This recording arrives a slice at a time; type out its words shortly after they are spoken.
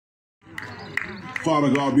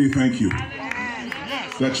Father God, we thank you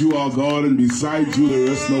that you are God and besides you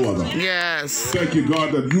there is no other. Yes. Thank you,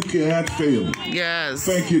 God, that you can't fail. Yes.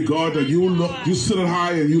 Thank you, God, that you sit it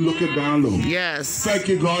high and you look it down low. Yes. Thank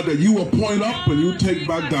you, God, that you will point up and you take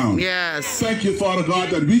back down. Yes. Thank you, Father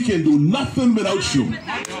God, that we can do nothing without you.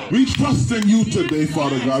 We trust in you today,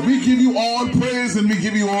 Father God. We give you all praise and we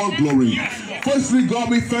give you all glory. Firstly,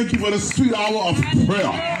 God, we thank you for the sweet hour of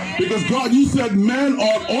prayer. Because, God, you said men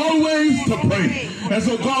ought always to pray. And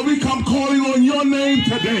so, God, we come calling on your name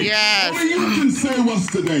today. Yes. Only you can save us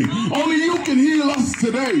today. Only you can heal us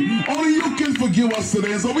today. Only you can forgive us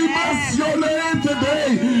today. So we bless your name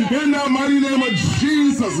today in the mighty name of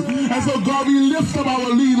Jesus. And so, God, we lift up our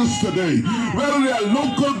leaders today. Whether they are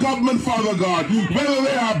local government, Father God, whether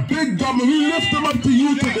they are big government, we lift them up to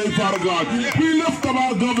you today, Father God. We lift up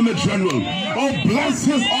our Governor General. Oh, bless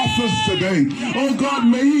his office today. Oh, God,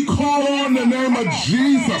 may he call on the name of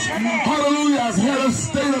Jesus. Hallelujah. As head of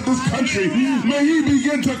state of this country, may he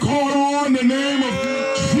begin to call on the name of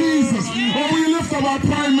Jesus. Oh, we lift up our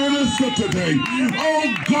Prime Minister today.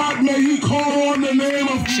 Oh, God, may he call on the name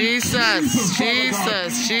of Jesus.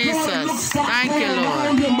 Jesus. Thank you,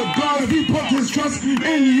 Lord. But God, if he put his trust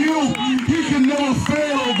in you, he can never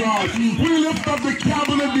fail, oh God. We lift up the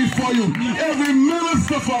cabinet before you. Every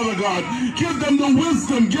minister, Father God, give them the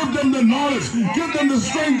wisdom, give them the knowledge, give them the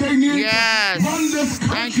strength they need to run this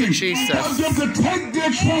country. Thank you, Jesus. Help them to take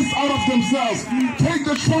their trust out of themselves. Take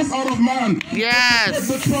the trust out of man. Yes.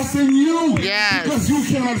 Put the trust in you. Yes. Because you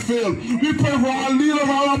cannot fail. We pray for our leader of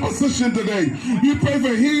our opposition today. We pray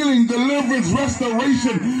for healing, deliverance,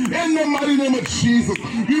 restoration in the mighty name of Jesus.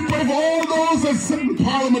 We pray for all those that sit in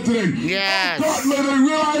Parliament today. Yes. Oh God, may they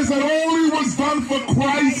realize that only what's done for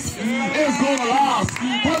Christ is going to last.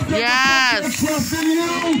 Help them to put their trust in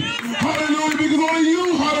you. Hallelujah. Because only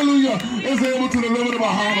you, hallelujah, is able to deliver them a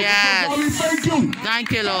harvest. Yes. So God, we thank you.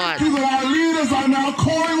 Thank you, Lord. Thank you that our leaders are now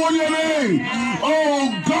calling on your name.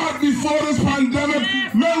 Oh God, before this pandemic,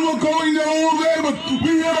 men were going their own way, but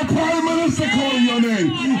we hear the Prime Minister calling your name.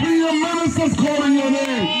 We hear ministers calling your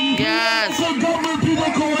name. Yes. We hear government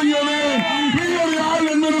people calling your name. We hear the island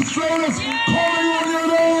administrators calling on your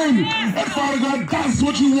name. And Father God, that's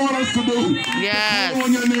what you want us to do. Yes. Call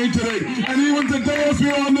on your name today. And even today as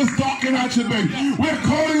we're on this dock in Hatchet Bay, we're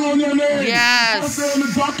calling on your name. Yes. As they're on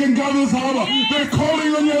the dock in Governor's Harbor, they're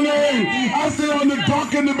calling on your name. As they're on the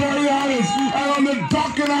dock in the Barry Islands, and on the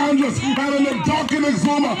dock in Andros, and on the dock in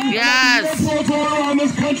Exuma, yes. and airports all around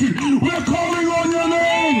this country, we're calling on your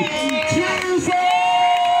name. Jesus!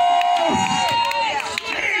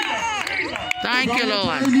 Thank you,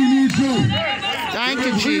 Lord. We need you. Thank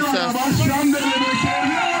you, Jesus.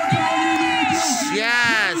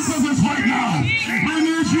 Yes. Right now. We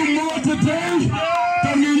need you more today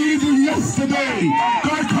than we need you yesterday.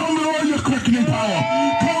 God, come with all your quickening power.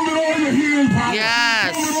 Come with all your healing power.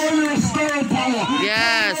 Yes. Come with all your restoring power.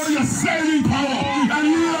 Yes. Come with all your saving power. And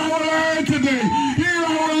heal our land today. Heal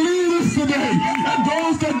our leaders today. And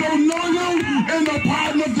those that don't know you in the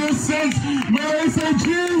pardon of their sins, may they say,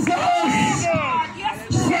 Jesus,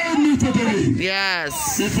 save me today.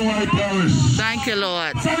 Yes. Before I perish. Thank you,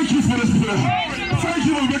 Lord. Thank you for this prayer. Thank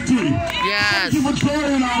you for victory. Yes. Thank you for joy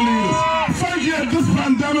in our leaders. Thank you that this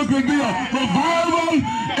pandemic will be a revival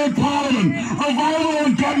in Parliament, revival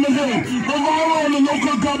on Government Hill, revival on the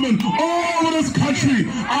local government, all over this country.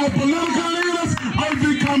 Our political leaders will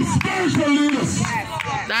become spiritual leaders.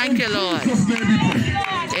 Thank you, Lord. In Jesus' name we pray.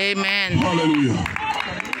 Amen. Hallelujah.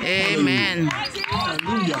 Amen.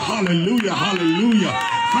 Hallelujah, hallelujah, hallelujah.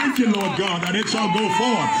 Thank you, Lord God, that it shall go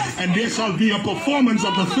forth, and there shall be a performance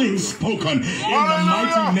of the things spoken in the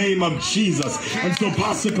mighty name of Jesus. And so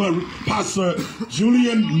Pastor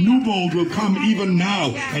Julian Newbold will come even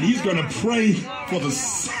now, and he's going to pray for the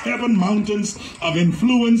 7 mountains of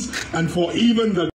influence and for even the